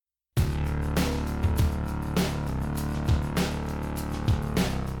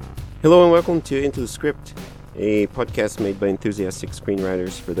Hello and welcome to Into the Script, a podcast made by enthusiastic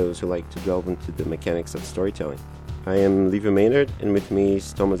screenwriters for those who like to delve into the mechanics of storytelling. I am Levy Maynard, and with me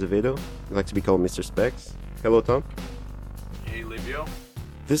is Tom Azevedo. I'd like to be called Mr. Specs. Hello, Tom. Hey, Livio.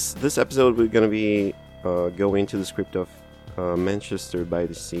 This episode we're going to be going into the script of Manchester by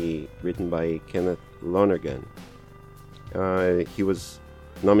the Sea, written by Kenneth Lonergan. He was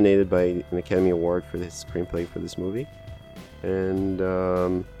nominated by an Academy Award for his screenplay for this movie,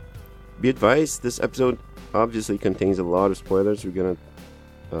 and be advised, this episode obviously contains a lot of spoilers. We're going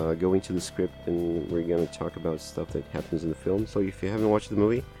to go into the script and we're going to talk about stuff that happens in the film. So if you haven't watched the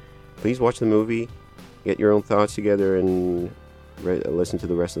movie, please watch the movie, get your own thoughts together, and listen to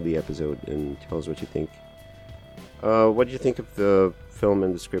the rest of the episode and tell us what you think. What do you think of the film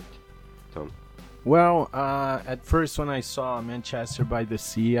and the script, Tom? Well, at first when I saw Manchester by the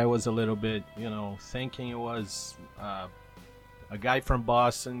Sea, I was a little bit, thinking it was a guy from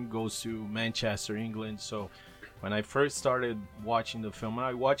Boston goes to Manchester, England. So when I first started watching the film,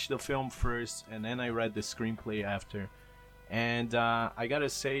 I watched the film first and then I read the screenplay after. And I gotta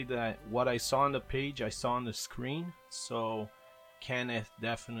say that what I saw on the page, I saw on the screen. So Kenneth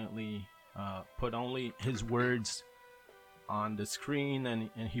definitely put only his words on the screen, and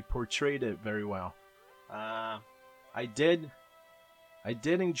he portrayed it very well. I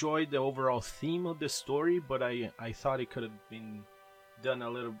did enjoy the overall theme of the story, but I thought it could have been done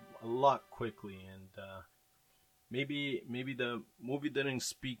a lot quickly, and maybe the movie didn't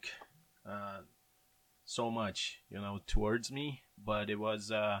speak so much, towards me, but it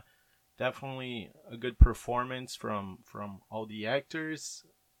was definitely a good performance from all the actors.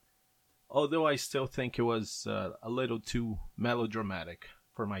 Although I still think it was a little too melodramatic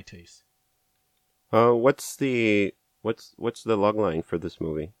for my taste. What's the logline for this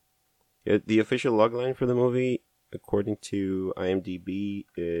movie? The official logline for the movie, according to IMDb,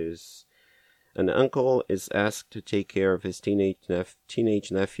 is an uncle is asked to take care of his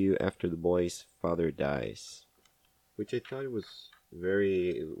teenage nephew after the boy's father dies, which I thought was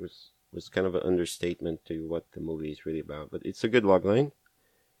kind of an understatement to what the movie is really about. But it's a good logline.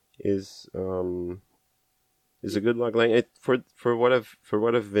 Is a good logline. For what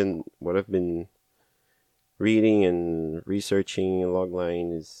I've been reading and researching, a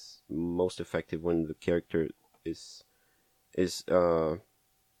logline is most effective when the character is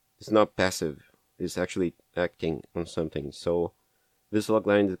not passive, is actually acting on something. So this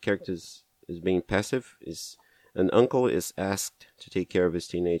logline, the character is being passive, is an uncle is asked to take care of his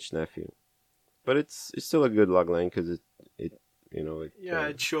teenage nephew. But it's still a good logline because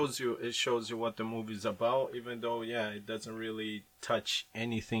it shows you what the movie's about, even though it doesn't really touch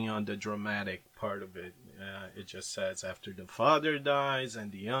anything on the dramatic part of it. It just says after the father dies,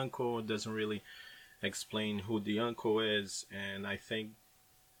 and the uncle doesn't really explain who the uncle is, and I think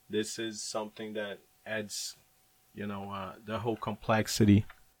this is something that adds the whole complexity.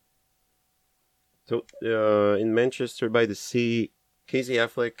 So in Manchester by the Sea, Casey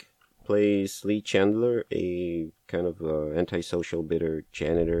Affleck plays Lee Chandler, a kind of antisocial, bitter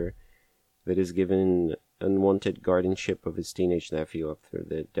janitor that is given unwanted guardianship of his teenage nephew after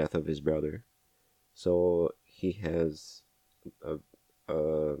the death of his brother. So he has,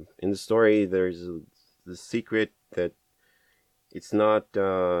 in the story, there's the secret that it's not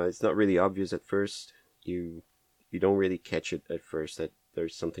really obvious at first. You don't really catch it at first that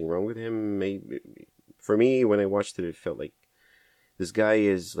there's something wrong with him. Maybe for me, when I watched it, it felt like this guy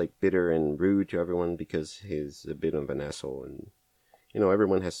is like bitter and rude to everyone because he's a bit of an asshole, and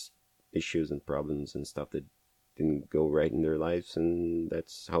everyone has issues and problems and stuff that didn't go right in their lives, and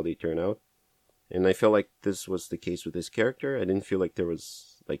that's how they turn out. And I felt like this was the case with this character. I didn't feel like there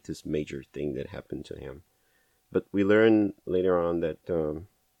was like this major thing that happened to him, but we learn later on that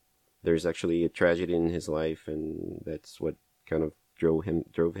there's actually a tragedy in his life, and that's what kind of drove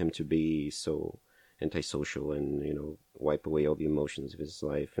him to be so antisocial and wipe away all the emotions of his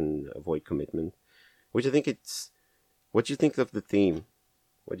life and avoid commitment. What do you think of the theme?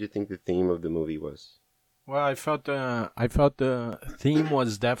 What do you think the theme of the movie was? Well, I felt the theme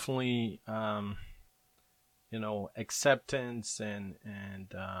was definitely acceptance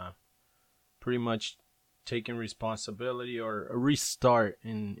and pretty much taking responsibility, or a restart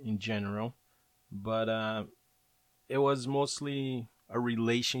in general. But it was mostly a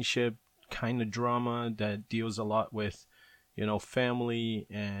relationship kind of drama that deals a lot with family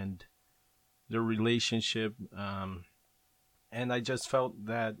and the relationship, and I just felt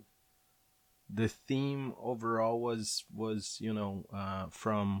that the theme overall was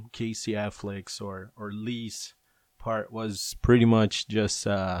from Casey Affleck's or Lee's part was pretty much just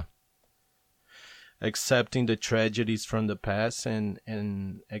accepting the tragedies from the past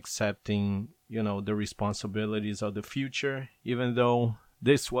and accepting, the responsibilities of the future, even though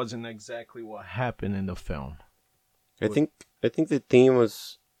this wasn't exactly what happened in the film. I think the theme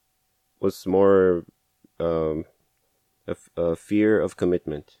was more a fear of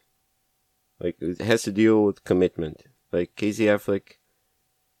commitment. Like, it has to deal with commitment. Like, Casey Affleck,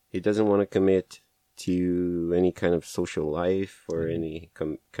 he doesn't want to commit to any kind of social life or any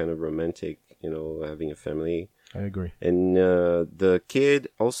kind of romantic, having a family. I agree. And the kid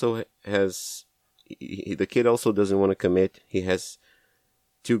also the kid also doesn't want to commit. He has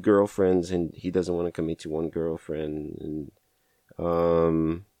two girlfriends, and he doesn't want to commit to one girlfriend.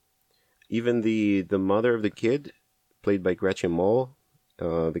 And even the mother of the kid, played by Gretchen Mol,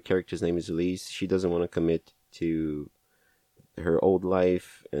 the character's name is Elise. She doesn't want to commit to her old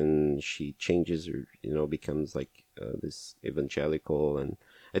life, and she changes her, becomes like this evangelical. And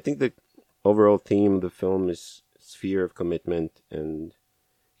I think the overall theme of the film is fear of commitment and,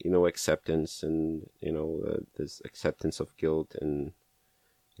 acceptance, and, this acceptance of guilt and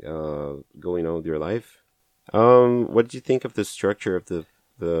going on with your life. What did you think of the structure of the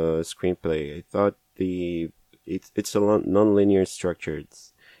screenplay? I thought it's a non-linear structure.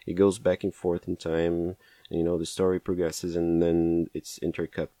 It goes back and forth in time. The story progresses, and then it's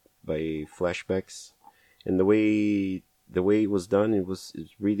intercut by flashbacks. And the way it was done, it's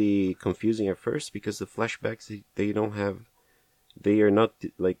really confusing at first, because the flashbacks, they are not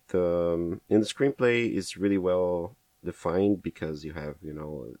like in the screenplay is really well defined, because you have,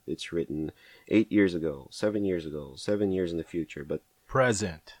 it's written 8 years ago, 7 years ago, 7 years in the future, but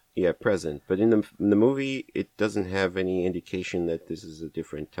present. Yeah, present. But in the movie, it doesn't have any indication that this is a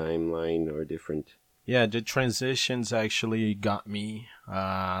different timeline or different. Yeah, the transitions actually got me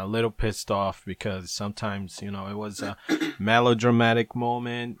a little pissed off, because sometimes, it was a melodramatic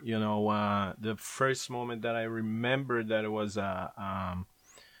moment. The first moment that I remember that it was a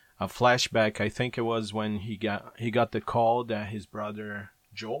flashback, I think it was when he got the call that his brother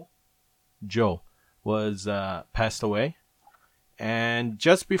Joe was passed away. And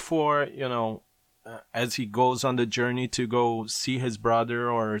just before, as he goes on the journey to go see his brother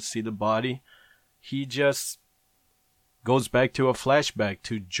or see the body, he just goes back to a flashback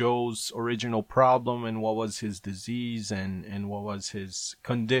to Joe's original problem and what was his disease and what was his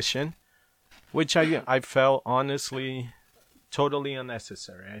condition, which I felt honestly totally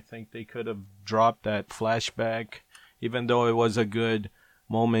unnecessary. I think they could have dropped that flashback, even though it was a good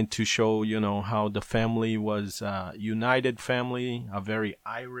moment to show, how the family was a united family, a very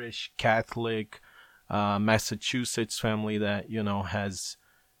Irish Catholic Massachusetts family that, has,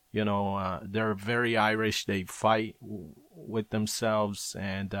 they're very Irish. They fight with themselves.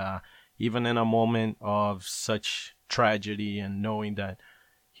 And even in a moment of such tragedy, and knowing that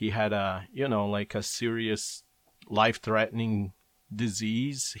he had a serious life-threatening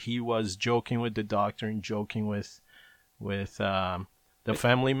disease, he was joking with the doctor and joking with the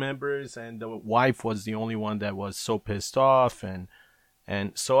family members, and the wife was the only one that was so pissed off. And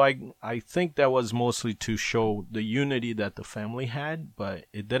so I think that was mostly to show the unity that the family had, but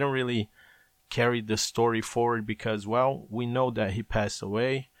it didn't really carry the story forward, because, well, we know that he passed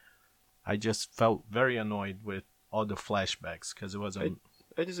away. I just felt very annoyed with all the flashbacks, because it was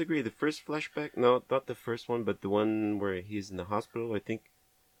I disagree. The first flashback, no, not the first one, but the one where he's in the hospital, I think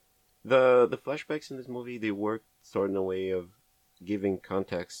the flashbacks in this movie, they work sort of in a way of giving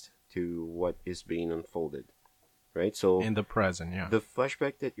context to what is being unfolded, right? So in the present, yeah. The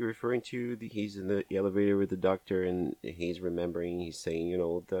flashback that you're referring to, he's in the elevator with the doctor, and he's remembering. He's saying,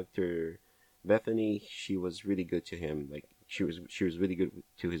 Dr. Bethany, she was really good to him. Like, she was really good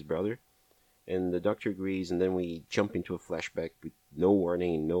to his brother, and the doctor agrees. And then we jump into a flashback with no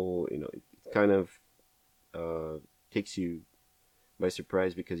warning, it kind of takes you by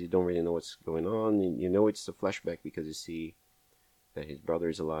surprise, because you don't really know what's going on. And it's a flashback because you see that his brother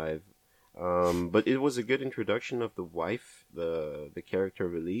is alive. But it was a good introduction of the wife, the character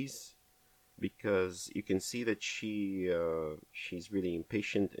of Elise, because you can see that she's really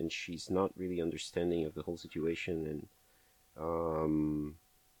impatient, and she's not really understanding of the whole situation. And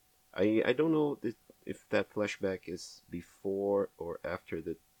I don't know if that flashback is before or after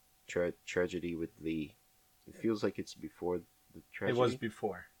the tragedy with Lee. It feels like it's before the tragedy. It was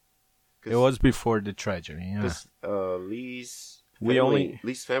before. It was before the tragedy, yeah. Because Lee's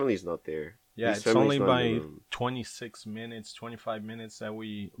family is not there. Yeah, Lee's it's only by 26 minutes, 25 minutes that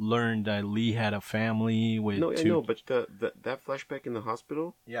we learned that Lee had a family with No, two... I know, but that flashback in the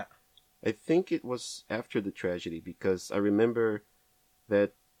hospital, yeah, I think it was after the tragedy, because I remember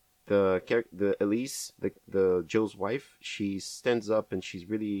that the Elise, the Joe's wife, she stands up and she's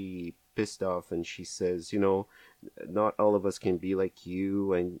really pissed off, and she says, not all of us can be like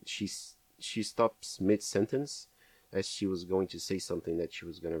you, and she stops mid sentence as she was going to say something that she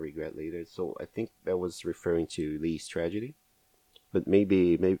was going to regret later. So I think that was referring to Lee's tragedy, but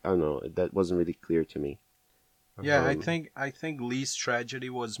maybe I don't know. That wasn't really clear to me. Yeah, I think Lee's tragedy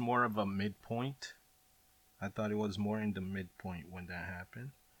was more of a midpoint. I thought it was more in the midpoint when that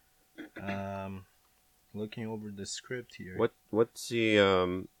happened. Looking over the script here. What's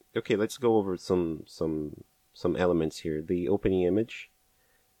the Okay, let's go over some elements here. The opening image,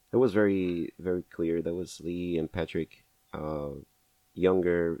 it was very very clear. That was Lee and Patrick, a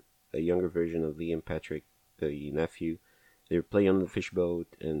younger version of Lee and Patrick, the nephew. They were playing on the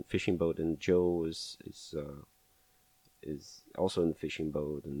fishing boat, and Joe is also in the fishing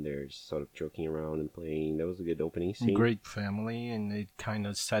boat, and they're sort of joking around and playing. That was a good opening scene. Great family, and it kind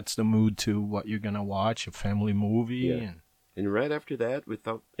of sets the mood to what you're gonna watch, a family movie. Yeah. And right after that,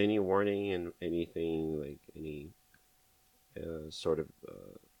 without any warning and anything, like any sort of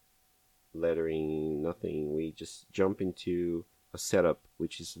lettering, nothing, we just jump into a setup,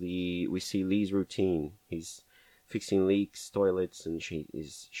 which is we see Lee's routine. He's fixing leaks, toilets, and she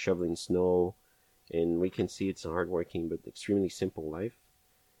is shoveling snow. And we can see it's a hardworking but extremely simple life.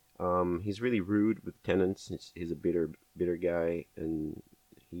 He's really rude with tenants. He's a bitter guy, and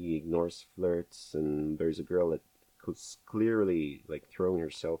he ignores flirts. And there's a girl that was clearly like throwing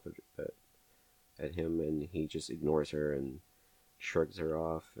herself at him, and he just ignores her and shrugs her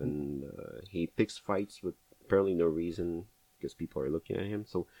off. And he picks fights with apparently no reason because people are looking at him.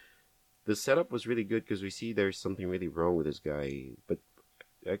 So the setup was really good because we see there's something really wrong with this guy, but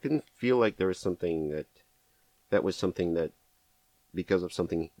I couldn't feel like there was something that was something that because of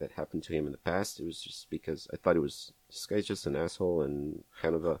something that happened to him in the past. It was just because I thought this guy's just an asshole and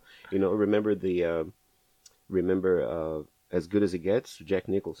kind of a, remember As Good as It Gets, Jack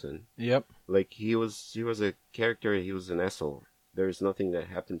Nicholson. Yep. Like he was a character. He was an asshole. There's nothing that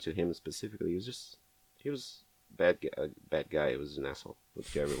happened to him specifically. He was a bad guy. He was an asshole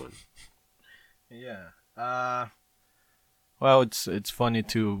to everyone. Yeah. Well, it's funny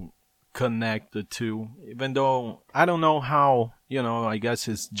to connect the two, even though I don't know how, I guess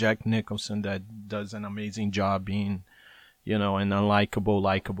it's Jack Nicholson that does an amazing job being, an unlikable,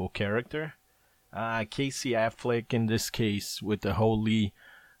 likable character. Casey Affleck, in this case, with the whole Lee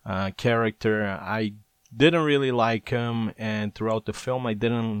character, I didn't really like him, and throughout the film, I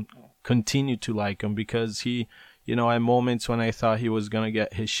didn't continue to like him because he, at moments when I thought he was going to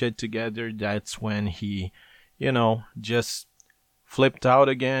get his shit together, that's when he, just flipped out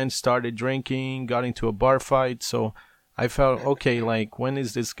again, started drinking, got into a bar fight. So I felt, okay, like, when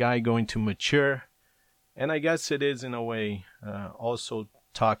is this guy going to mature? And I guess it is, in a way, also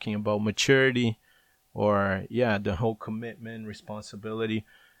talking about maturity or, the whole commitment, responsibility,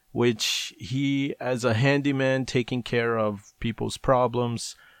 which he, as a handyman, taking care of people's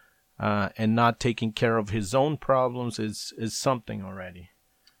problems and not taking care of his own problems is something already.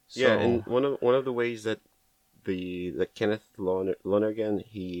 So, yeah, and one of the ways that the Kenneth Lonergan,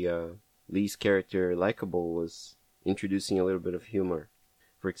 Lee's character, likable, was introducing a little bit of humor.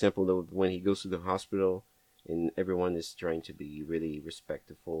 For example, when he goes to the hospital and everyone is trying to be really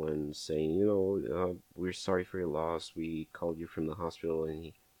respectful and saying, we're sorry for your loss, we called you from the hospital,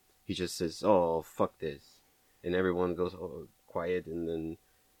 and he just says, oh, fuck this. And everyone goes quiet, and then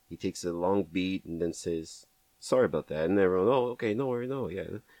he takes a long beat and then says, sorry about that. And everyone, oh, okay, no worry, no, yeah.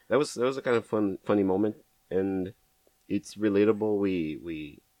 That was a kind of funny moment. And it's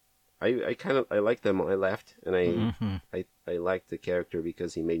relatable. I liked them. I laughed, and I liked the character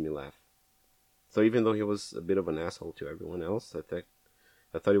because he made me laugh. So even though he was a bit of an asshole to everyone else, I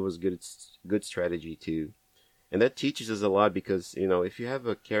thought it was good strategy too, and that teaches us a lot because if you have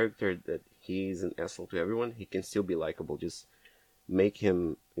a character that he's an asshole to everyone, he can still be likable. Just make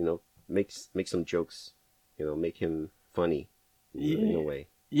him make some jokes, make him funny in a way.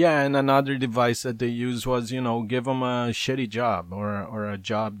 Yeah, and another device that they used was, give him a shitty job or a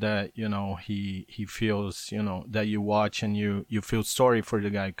job that, he feels, that you watch and you feel sorry for the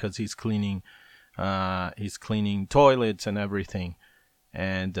guy because he's cleaning toilets and everything.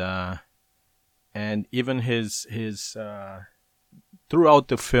 And even his throughout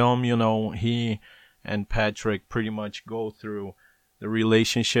the film, he and Patrick pretty much go through the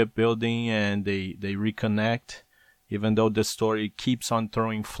relationship building and they reconnect. Even though the story keeps on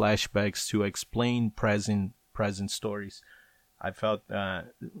throwing flashbacks to explain present stories, I felt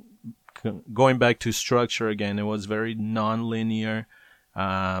going back to structure again, it was very non-linear.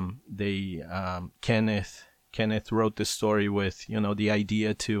 Kenneth Kenneth wrote the story with, the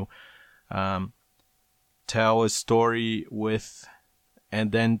idea to tell a story with,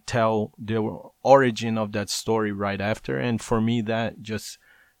 and then tell the origin of that story right after. And for me, that just,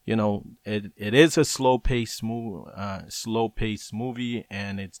 it is a slow-paced movie,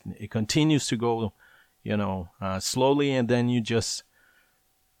 and it continues to go, slowly, and then you just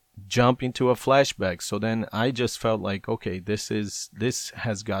jump into a flashback. So then I just felt like, okay, this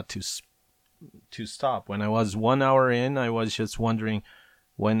has got to stop. When I was 1 hour in, I was just wondering,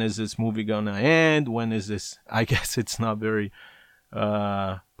 when is this movie gonna end? When is this? I guess it's not very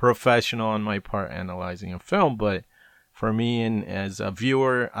professional on my part analyzing a film, but for me, and as a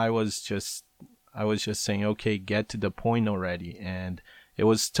viewer, I was just saying, okay, get to the point already. And it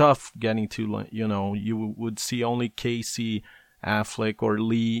was tough getting to, you would see only Casey Affleck or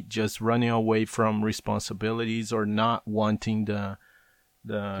Lee just running away from responsibilities or not wanting the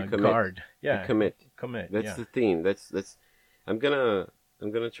guard. Yeah, commit. That's the theme. That's. I'm gonna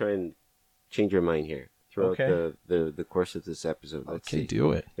try and change your mind here throughout the course of this episode. Let's see.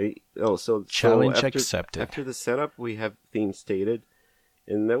 Do it. Challenge accepted. After the setup, we have theme stated,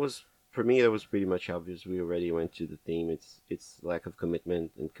 and that was, for me, that was pretty much obvious. We already went to the theme. It's lack of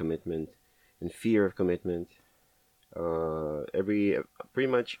commitment and fear of commitment. Pretty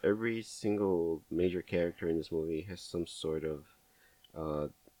much every single major character in this movie has some sort of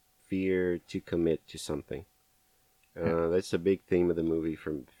fear to commit to something. That's a big theme of the movie,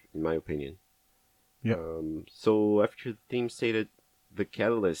 in my opinion. Yeah. So after the theme stated, the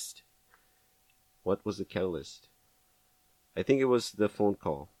catalyst. What was the catalyst? I think it was the phone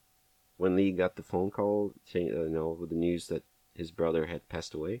call. When Lee got the phone call, with the news that his brother had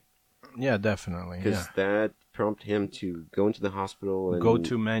passed away. Yeah, definitely. Because that prompted him to go into the hospital and go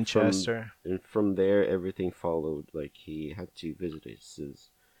to Manchester. And from there, everything followed. Like, he had to visit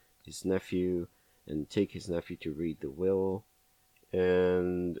his nephew and take his nephew to read the will.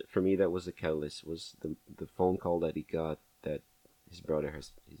 And for me, that was the catalyst. Was the phone call that he got that his brother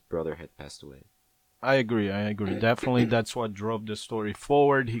had passed away. I agree. Definitely, that's what drove the story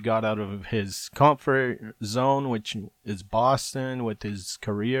forward. He got out of his comfort zone, which is Boston, with his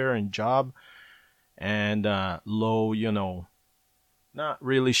career and job, and low, not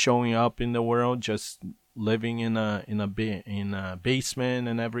really showing up in the world, just living in a basement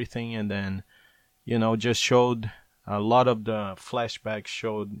and everything. And then, just showed a lot of the flashbacks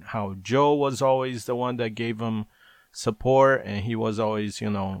showed how Joe was always the one that gave him support, and he was always,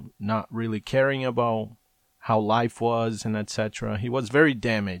 not really caring about how life was and etc. He was very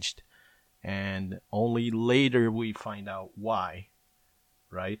damaged, and only later we find out why,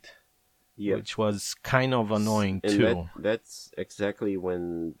 right? Yeah. Which was kind of annoying and too. That's exactly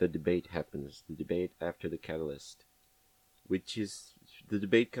when the debate happens. The debate after the catalyst, which is the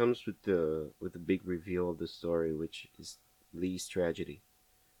debate comes with the big reveal of the story, which is Lee's tragedy.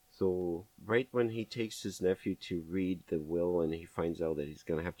 So right when he takes his nephew to read the will and he finds out that he's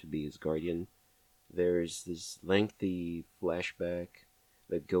gonna have to be his guardian, there's this lengthy flashback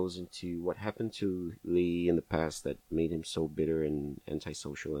that goes into what happened to Lee in the past that made him so bitter and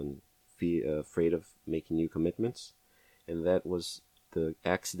antisocial and afraid of making new commitments. And that was the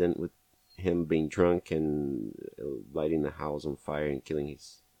accident with him being drunk and lighting the house on fire and killing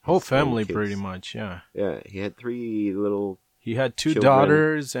his whole family, kids. Pretty much, yeah. Yeah, he had 3 little... He had 2 children,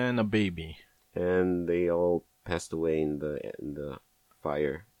 daughters and a baby. And they all passed away in the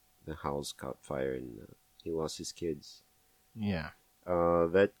fire. The house caught fire and he lost his kids. Yeah.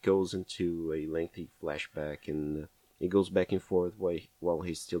 That goes into a lengthy flashback, and it goes back and forth while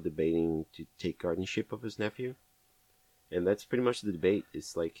he's still debating to take guardianship of his nephew. And that's pretty much the debate.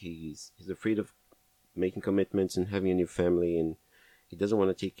 It's like he's afraid of making commitments and having a new family, and he doesn't want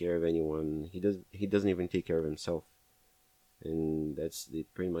to take care of anyone. He doesn't even take care of himself. And that's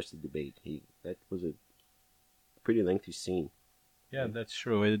pretty much the debate. That was a pretty lengthy scene. Yeah, that's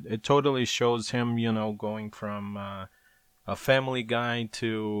true. It totally shows him, going from a family guy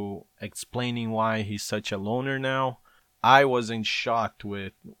to explaining why he's such a loner now. I was in shock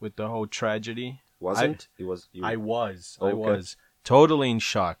with the whole tragedy. Wasn't? I was. Okay. I was totally in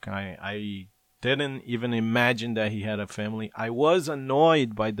shock. I didn't even imagine that he had a family. I was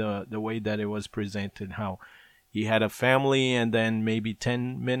annoyed by the way that it was presented, how he had a family, and then maybe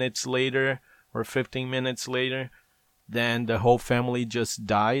 10 minutes later or 15 minutes later, then the whole family just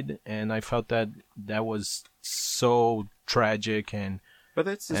died, and I felt that was so tragic. But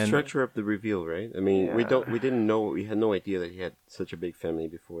that's the structure of the reveal, right? I mean, yeah. we had no idea that he had such a big family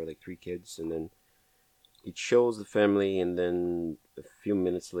before, like 3 kids, and then it shows the family, and then a few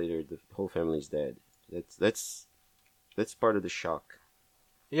minutes later, the whole family's dead. That's part of the shock.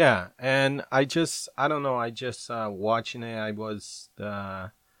 Yeah, and I don't know, I just watching it, I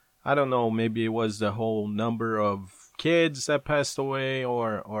don't know, maybe it was the whole number of kids that passed away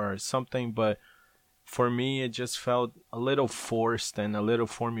or something, but for me it just felt a little forced and a little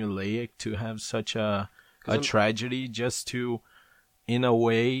formulaic to have such Because a tragedy just to, in a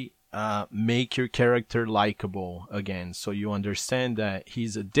way, make your character likable again. So you understand that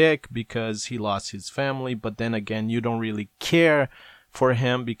he's a dick because he lost his family, but then again, you don't really care for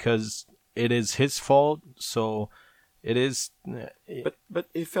him because it is his fault. So it is. but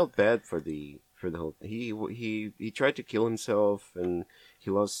it felt bad for the whole. He tried to kill himself, and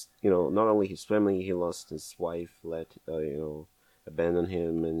he lost. Not only his family, he lost his wife. Abandoned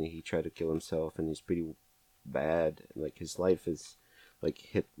him, and he tried to kill himself, and he's pretty bad. Like his life is like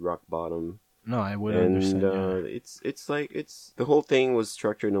hit rock bottom. No, I would And understand. Yeah. it's like the whole thing was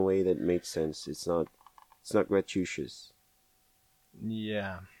structured in a way that made sense. It's not gratuitous,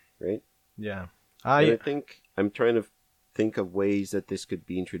 Yeah. right? Yeah. And I think I'm trying to think of ways that this could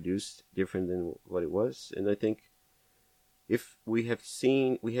be introduced different than what it was. And I think if we had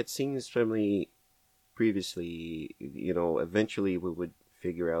seen his family previously, eventually we would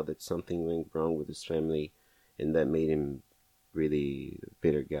figure out that something went wrong with his family, and that made him really a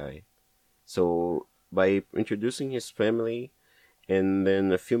bitter guy. So by introducing his family, and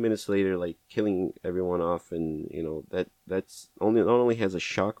then a few minutes later, like killing everyone off, and that's not only has a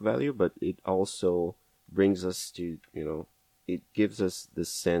shock value, but it also brings us to it gives us the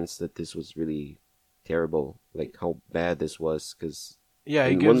sense that this was really terrible, like how bad this was, because Yeah,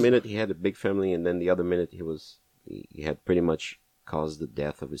 it in gives. one minute he had a big family, and then the other minute he had pretty much caused the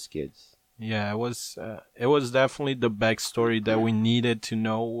death of his kids. Yeah, it was definitely the backstory that we needed to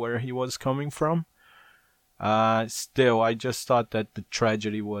know where he was coming from. Still, I just thought that the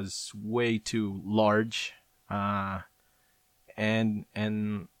tragedy was way too large. And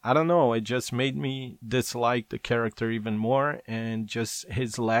I don't know, it just made me dislike the character even more, and just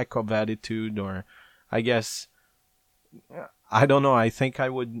his lack of attitude, or I guess, I don't know, I think I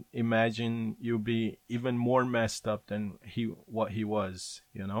would imagine you be even more messed up than what he was,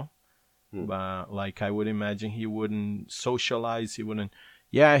 you know? Like, I would imagine he wouldn't socialize. He wouldn't.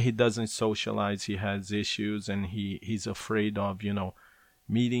 Yeah, he doesn't socialize. He has issues, and he's afraid of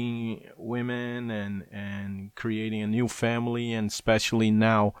meeting women and creating a new family, and especially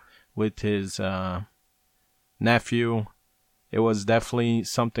now with his nephew, it was definitely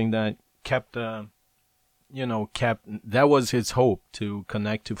something that kept that was his hope, to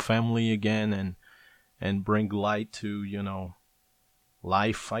connect to family again and bring light to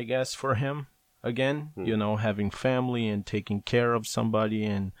life, I guess, for him again, having family and taking care of somebody.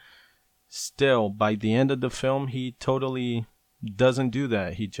 And still, by the end of the film, he totally doesn't do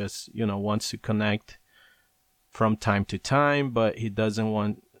that. He just, wants to connect from time to time, but he doesn't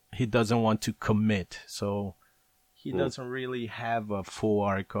want to commit. So he doesn't really have a full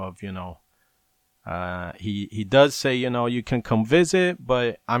arc of, he does say, you can come visit,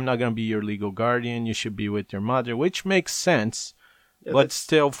 but I'm not going to be your legal guardian. You should be with your mother, which makes sense. Yeah, but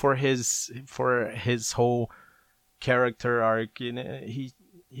still, for his whole character arc, he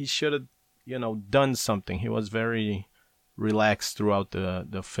should have done something. He was very relaxed throughout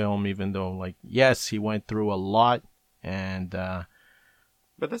the film, even though, like, yes, he went through a lot, and but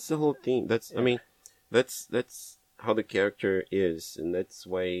that's the whole theme. I mean, that's how the character is, and that's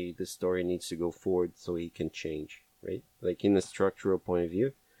why the story needs to go forward so he can change, right? Like, in a structural point of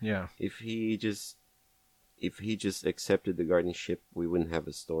view, yeah, if he just accepted the guardianship, we wouldn't have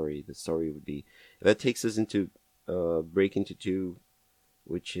a story. The story would be that takes us into Break Into Two,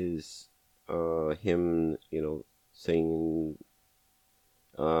 which is him, saying,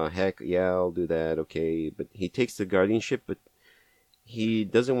 heck yeah, I'll do that, okay. But he takes the guardianship, but he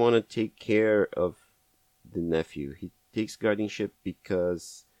doesn't want to take care of the nephew. He takes guardianship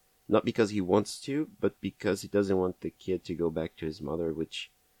not because he wants to, but because he doesn't want the kid to go back to his mother,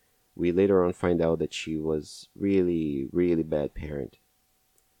 which we later on find out that she was really, really bad parent.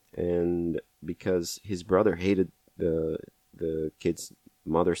 And because his brother hated the kid's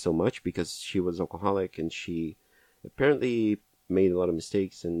mother so much because she was alcoholic, and she apparently made a lot of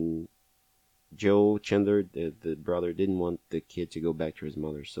mistakes, and Joe Chandler, the brother, didn't want the kid to go back to his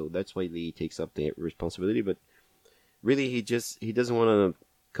mother. So that's why Lee takes up the responsibility. But really, he doesn't want to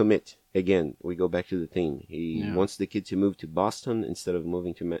commit. Again, we go back to the theme. He wants the kid to move to Boston instead of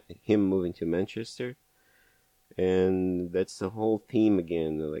moving to Manchester. And that's the whole theme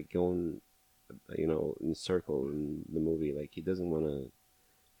again, like going, in circle in the movie. Like, he doesn't want to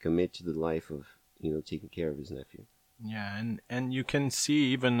commit to the life of, taking care of his nephew. Yeah, and you can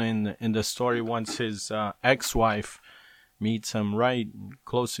see even in the story, once his ex-wife meets him right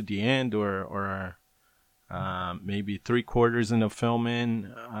close to the end, or maybe 3/4 in the film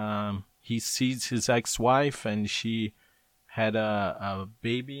in. He sees his ex-wife, and she had a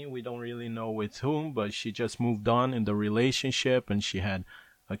baby. We don't really know with whom, but she just moved on in the relationship, and she had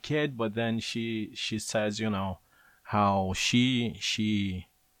a kid. But then she says, how she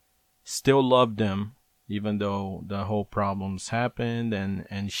still loved him even though the whole problems happened,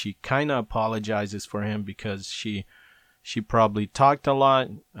 and she kind of apologizes for him because she probably talked a lot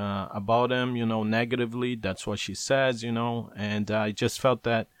about him, negatively. That's what she says, and I just felt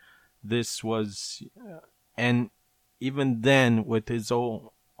that this was, and even then with his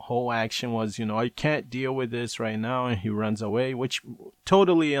whole action was, I can't deal with this right now, and he runs away, which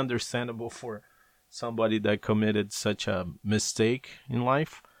totally understandable for somebody that committed such a mistake in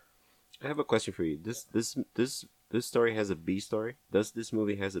life. I have a question for you. This story has a B story. Does this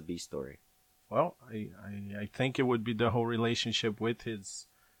movie has a B story? Well, I think it would be the whole relationship with his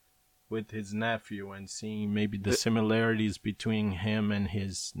nephew, and seeing maybe the similarities between him and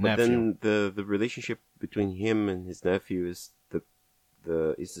his nephew. But then the relationship between him and his nephew is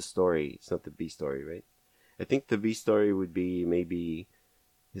the story. It's not the B story, right? I think the B story would be maybe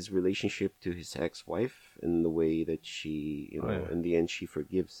his relationship to his ex-wife, and the way that she, in the end, she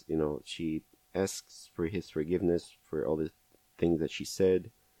forgives. She asks for his forgiveness for all the things that she said,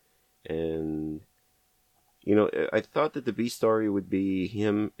 and I thought that the B story would be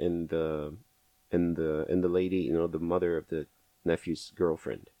him and the lady, the mother of the nephew's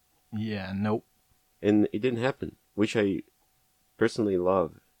girlfriend. Yeah, nope. And it didn't happen, which I personally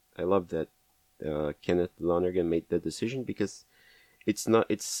love. I love that Kenneth Lonergan made that decision, because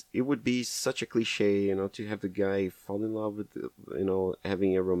it would be such a cliche, to have the guy fall in love with,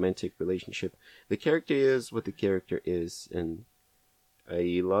 having a romantic relationship. The character is what the character is, and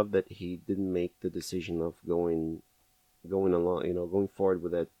I love that he didn't make the decision of going along, going forward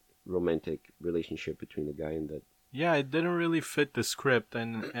with that romantic relationship between the guy and that. Yeah, it didn't really fit the script,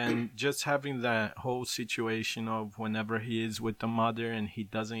 and just having that whole situation of whenever he is with the mother and he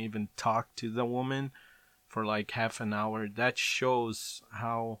doesn't even talk to the woman for like half an hour, that shows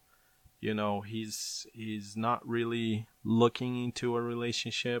how, he's not really looking into a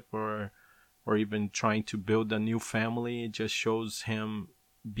relationship or even trying to build a new family. It just shows him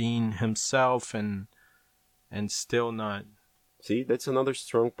being himself and still not. See, that's another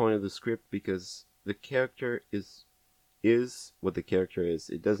strong point of the script, because the character is what the character is.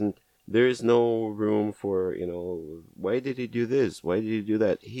 It doesn't. There is no room for, why did he do this? Why did he do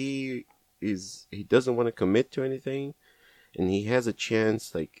that? He doesn't want to commit to anything, and he has a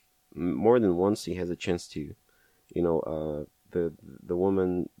chance, like more than once he has a chance to, the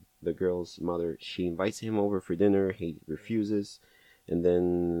woman, the girl's mother, she invites him over for dinner. He refuses, and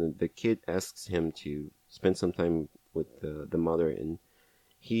then the kid asks him to spend some time with the mother, and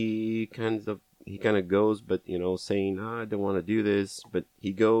he kind of goes, but saying, I don't want to do this, but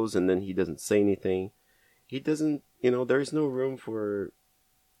he goes, and then he doesn't say anything. He doesn't, there's no room for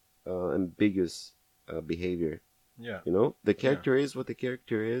ambiguous behavior. Yeah. The character is what the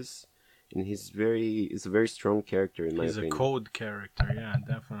character is, and he's a very strong character in my opinion. He's a cold character, yeah,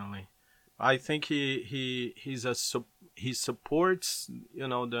 definitely. I think he supports,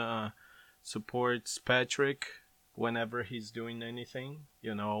 supports Patrick whenever he's doing anything.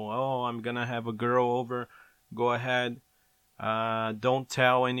 I'm gonna have a girl over, go ahead. Don't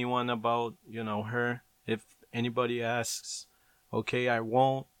tell anyone about, her. If anybody asks, okay, I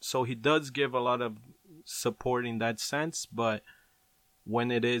won't. So he does give a lot of support in that sense, but when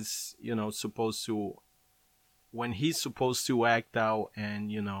it is, when he's supposed to act out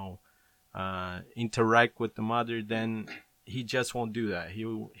and, interact with the mother, then he just won't do that. He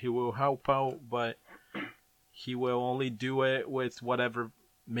will help out, but he will only do it with whatever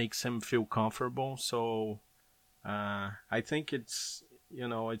makes him feel comfortable. So I think it's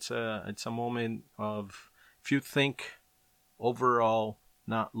a moment of, if you think overall,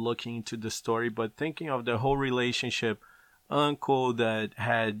 not looking into the story, but thinking of the whole relationship, uncle that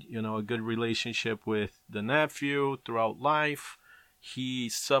had, a good relationship with the nephew throughout life. He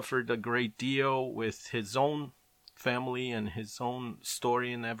suffered a great deal with his own family and his own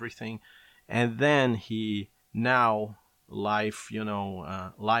story and everything. And then life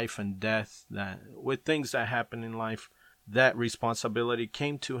and death, that with things that happen in life, that responsibility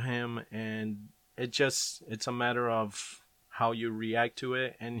came to him, and it's a matter of how you react to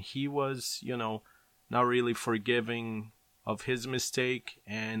it. And he was, not really forgiving of his mistake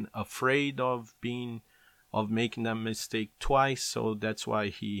and afraid of making that mistake twice. So that's why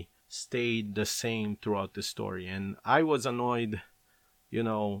he stayed the same throughout the story. And I was annoyed,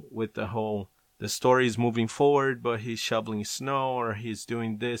 with the whole the story is moving forward, but he's shoveling snow or he's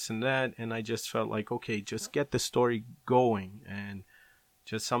doing this and that. And I just felt like, okay, just get the story going. And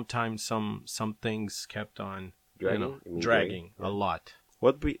just sometimes some things kept on dragging a lot.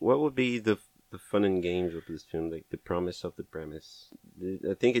 What would be the fun and games of this film, like the promise of the premise?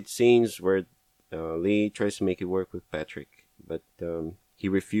 I think it's scenes where Lee tries to make it work with Patrick, but he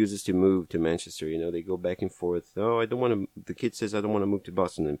refuses to move to Manchester. They go back and forth. Oh, I don't want to. The kid says, I don't want to move to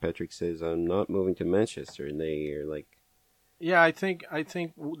Boston, and Patrick says, I'm not moving to Manchester, and they are like. Yeah, I think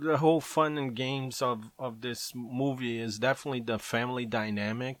the whole fun and games of this movie is definitely the family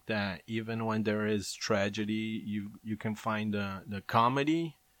dynamic, that even when there is tragedy, you can find the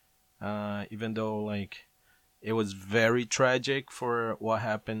comedy, even though like it was very tragic for what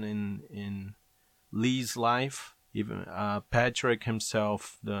happened in Lee's life. Even Patrick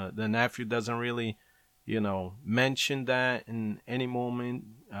himself, the nephew, doesn't really mention that in any moment.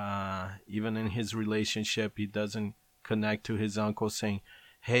 Even in his relationship, he doesn't connect to his uncle saying,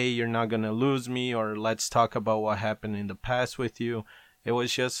 hey, you're not gonna lose me, or let's talk about what happened in the past with you. It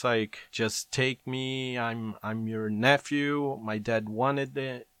was just like, just take me, I'm your nephew, my dad wanted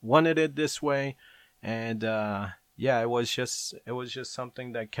it this way. And it was just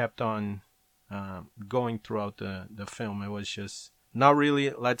something that kept on going throughout the film. It was just not really,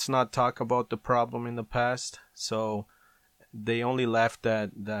 let's not talk about the problem in the past. So they only left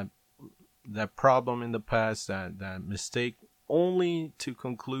that problem in the past, that mistake, only to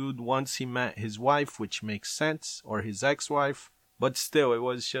conclude once he met his wife, which makes sense, or his ex-wife. But still, it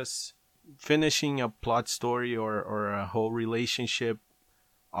was just finishing a plot story or a whole relationship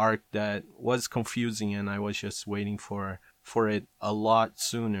arc that was confusing, and I was just waiting for it a lot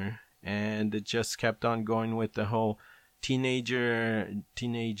sooner. And it just kept on going with the whole teenage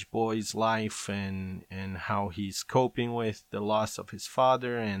boy's life and how he's coping with the loss of his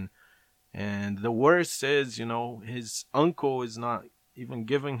father. And the worst is, his uncle is not even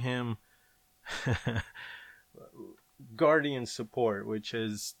giving him guardian support, which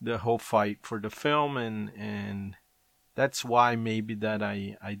is the whole fight for the film. And that's why maybe that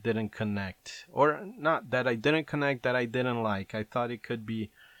I didn't connect. Or not that I didn't connect, that I didn't like. I thought it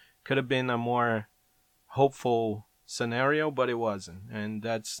could have been a more hopeful scenario, but it wasn't. And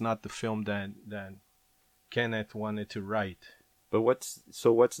that's not the film that Kenneth wanted to write. But what's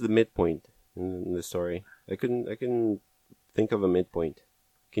the midpoint in the story? I couldn't think of a midpoint.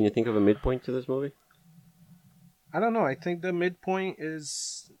 Can you think of a midpoint to this movie? I don't know. I think the midpoint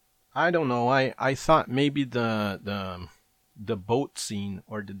is, I don't know. I thought maybe the boat scene,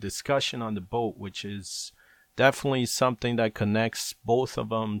 or the discussion on the boat, which is definitely something that connects both of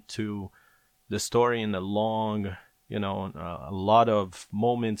them to the story in the long, a lot of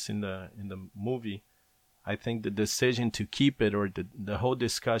moments in the movie. I think the decision to keep it, or the whole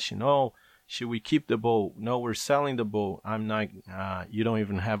discussion, oh, should we keep the boat? No, we're selling the boat. I'm not, you don't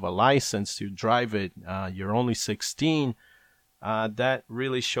even have a license to drive it. You're only 16. That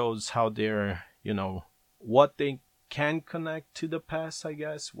really shows how they're, what they can connect to the past, I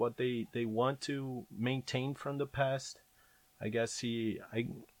guess, what they want to maintain from the past. I guess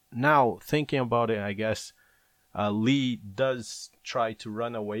now thinking about it, I guess Lee does try to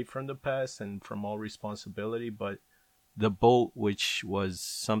run away from the past and from all responsibility, but the boat, which was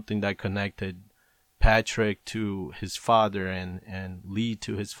something that connected Patrick to his father and Lee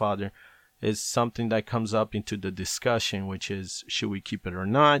to his father, is something that comes up into the discussion, which is, should we keep it or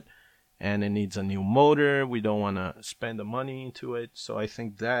not? And it needs a new motor. We don't want to spend the money into it. So I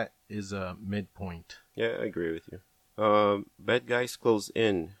think that is a midpoint. Yeah, I agree with you. Bad guys close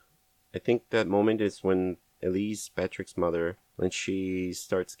in. I think that moment is when Elise, Patrick's mother, when she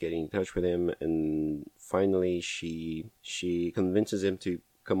starts getting in touch with him, and finally she convinces him to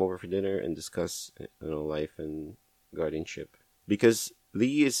come over for dinner and discuss life and guardianship. Because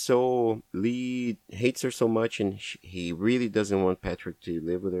Lee hates her so much, and he really doesn't want Patrick to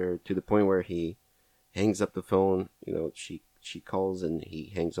live with her, to the point where he hangs up the phone. She calls and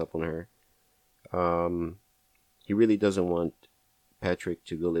he hangs up on her. He really doesn't want Patrick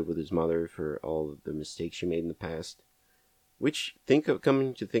to go live with his mother for all of the mistakes she made in the past. Which,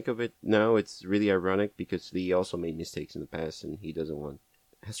 coming to think of it now, it's really ironic, because Lee also made mistakes in the past, and he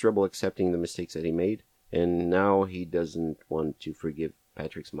has trouble accepting the mistakes that he made. And now he doesn't want to forgive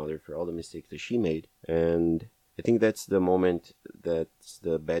Patrick's mother for all the mistakes that she made. And I think that's the moment, that's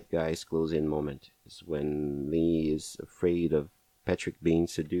the bad guys close in moment, is when Lee is afraid of Patrick being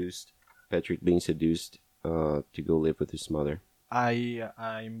seduced to go live with his mother.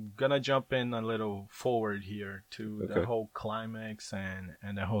 I'm gonna jump in a little forward here to the whole climax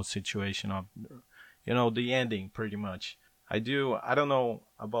and the whole situation of, the ending, pretty much. I do. I don't know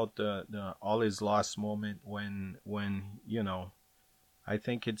about the all is lost moment when I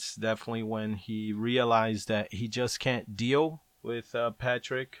think it's definitely when he realized that he just can't deal with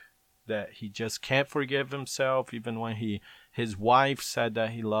Patrick, that he just can't forgive himself, even when his wife said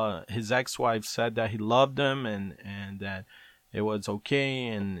that his ex-wife said that he loved him and that it was okay,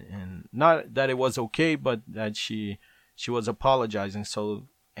 and not that it was okay, but that she was apologizing. So,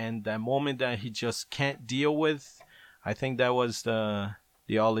 and that moment that he just can't deal with, I think that was the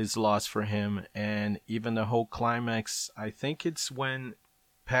all is lost for him. And even the whole climax, I think it's when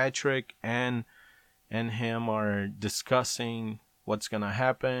Patrick and him are discussing what's gonna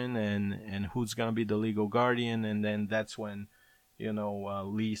happen and who's gonna be the legal guardian, and then that's when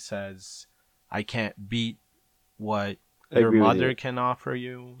Lee says, "I can't beat what your mother can offer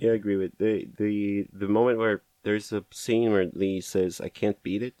you." Yeah, I agree with the moment where there's a scene where Lee says, "I can't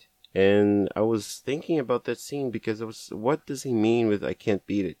beat it," and I was thinking about that scene because what does he mean with "I can't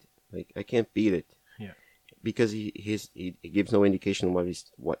beat it"? Like, I can't beat it. Yeah. Because he gives no indication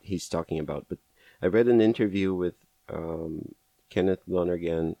what he's talking about. But I read an interview with Kenneth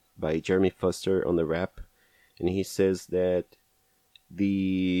Lonergan by Jeremy Foster on The Wrap, and he says that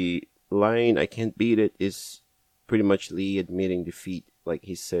the line "I can't beat it" is pretty much Lee admitting defeat. Like,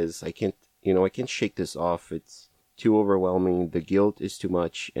 he says, I can't shake this off. It's too overwhelming. The guilt is too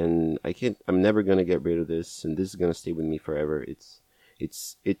much, and I'm never gonna get rid of this, and this is gonna stay with me forever.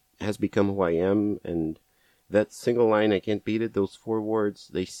 It has become who I am, and that single line, "I can't beat it," those 4 words,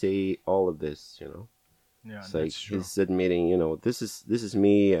 they say all of this, Yeah, it's that's like true. he's admitting, this is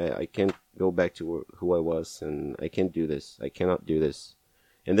me. I can't go back to who I was, and I can't do this. I cannot do this.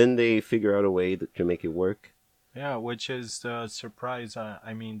 And then they figure out a way to make it work. Yeah, which is the surprise.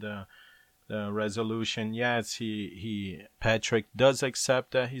 I mean the resolution. Yes, Patrick does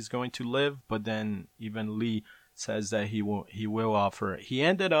accept that he's going to live, but then even Lee says that he will offer. He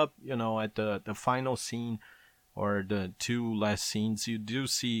ended up, at the final scene, or the 2 last scenes, you do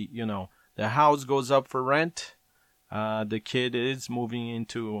see, the house goes up for rent. The kid is moving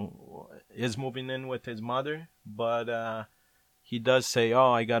in with his mother, but he does say,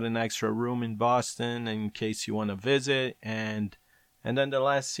 "Oh, I got an extra room in Boston in case you want to visit." And then the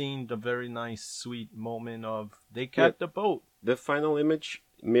last scene, the very nice, sweet moment of they kept the boat. The final image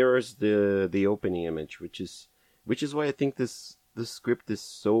mirrors the opening image, which is why I think this script is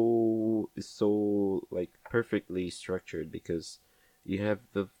so like perfectly structured, because you have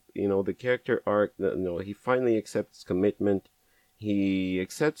the character arc. He finally accepts commitment. He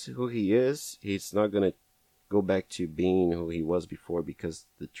accepts who he is. He's not gonna go back to being who he was before because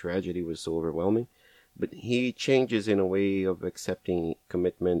the tragedy was so overwhelming. But he changes in a way of accepting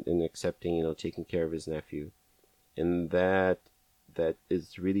commitment and accepting, taking care of his nephew, and that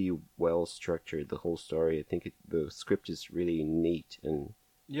is really well structured. The whole story. I think the script is really neat and.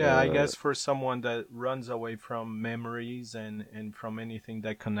 Yeah, I guess for someone that runs away from memories and from anything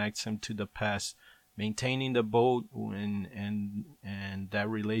that connects him to the past, maintaining the boat and that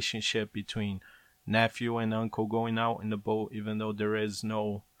relationship between nephew and uncle going out in the boat, even though there is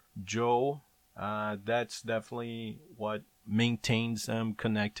no Joe, that's definitely what maintains them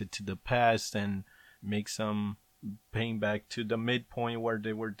connected to the past and makes them paying back to the midpoint where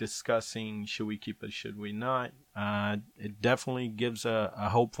they were discussing, should we keep it, should we not. It definitely gives a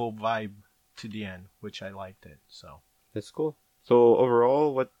hopeful vibe to the end, which I liked it. So that's cool. So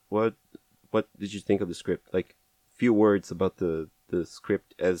overall, what did you think of the script? Like, few words about the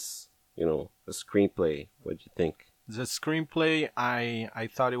script as a screenplay. What did you think? The screenplay, I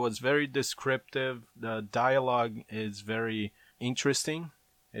thought it was very descriptive. The dialogue is very interesting.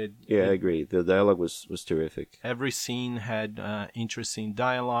 I agree. The dialogue was terrific. Every scene had interesting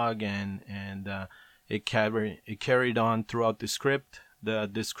dialogue, and it carried on throughout the script. The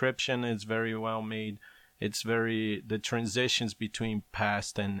description is very well made. The transitions between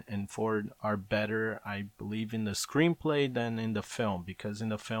past and forward are better, I believe, in the screenplay than in the film, because in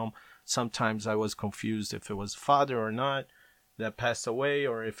the film sometimes I was confused if it was father or not that passed away,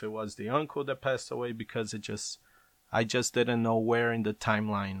 or if it was the uncle that passed away, because I just didn't know where in the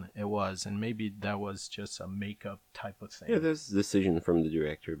timeline it was, and maybe that was just a makeup type of thing. Yeah, there's a decision from the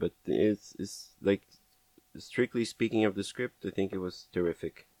director, but it's like, strictly speaking of the script, I think it was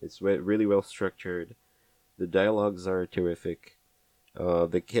terrific. It's really well structured. The dialogues are terrific.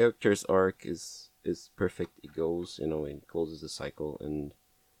 The character's arc is perfect. It goes, and closes the cycle, and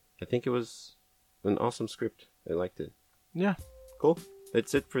I think it was an awesome script. I liked it. Yeah. Cool.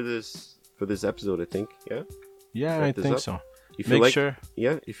 That's it for this episode, I think. Yeah. Yeah, I think so. If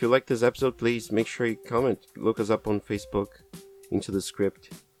you like this episode, please make sure you comment. Look us up on Facebook, Into the Script.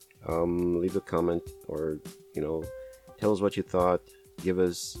 Leave a comment, or Tell us what you thought. Give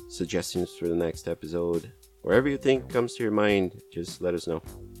us suggestions for the next episode. Wherever you think comes to your mind, just let us know.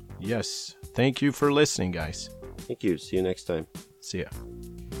 Yes. Thank you for listening, guys. Thank you. See you next time. See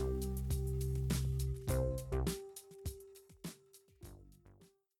ya.